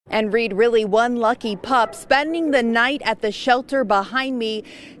And Reed, really one lucky pup spending the night at the shelter behind me.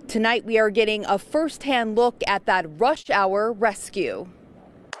 Tonight we are getting a first-hand look at that rush hour rescue.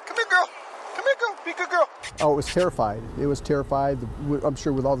 Come here, girl. Come here, girl. Be a good girl. Oh, it was terrified. It was terrified, I'm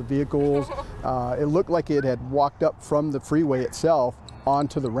sure, with all the vehicles. It looked like it had walked up from the freeway itself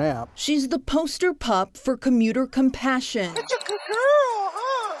onto the ramp. She's the poster pup for commuter compassion. It's a good girl,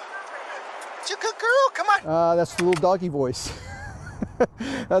 huh? It's a good girl. Come on. That's the little doggy voice.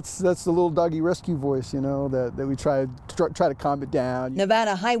 That's the little doggy rescue voice, you know, that we try to calm it down.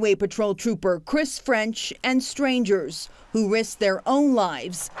 Nevada Highway Patrol Trooper Chris French and strangers who risked their own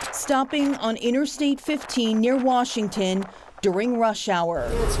lives stopping on Interstate 15 near Washington during rush hour.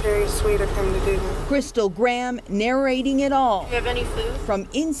 It's very sweet of him to do that. Crystal Graham narrating it all. Do you have any food? From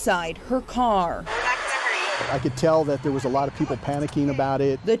inside her car. I could tell that there was a lot of people panicking about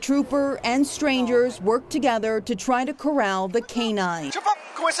it. The trooper and strangers worked together to try to corral the canine. Jump up.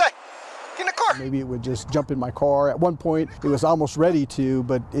 Go inside. Get in the car. Maybe it would just jump in my car. At one point, it was almost ready to,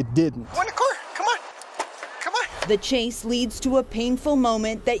 but it didn't. Go in the car. Come on. Come on. The chase leads to a painful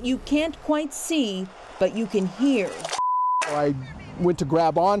moment that you can't quite see, but you can hear. I went to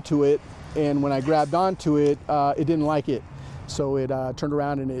grab onto it, and when I grabbed onto it, it didn't like it. So it turned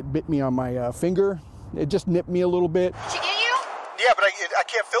around and it bit me on my finger. It just nipped me a little bit. Did she get you? Yeah, but I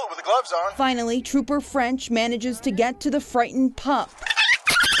can't feel it with the gloves on. Finally, Trooper French manages to get to the frightened pup. All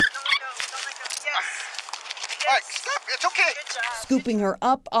right, stop. It's okay. Scooping her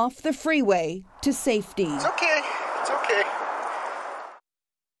up off the freeway to safety. It's okay. It's okay.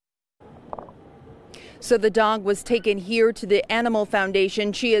 So the dog was taken here to the Animal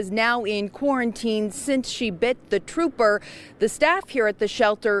Foundation. She is now in quarantine since she bit the trooper. The staff here at the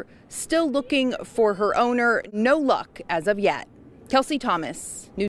shelter still looking for her owner. No luck as of yet. Kelsey Thomas.